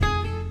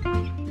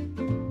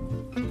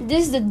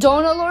This is the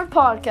Donut Lord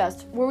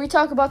podcast, where we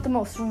talk about the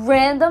most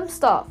random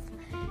stuff.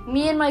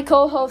 Me and my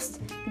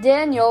co-host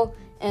Daniel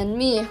and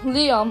me,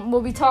 Liam, will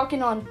be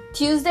talking on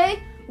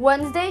Tuesday,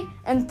 Wednesday,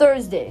 and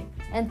Thursday.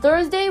 And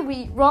Thursday we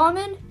eat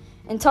ramen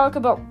and talk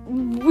about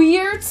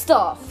weird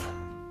stuff.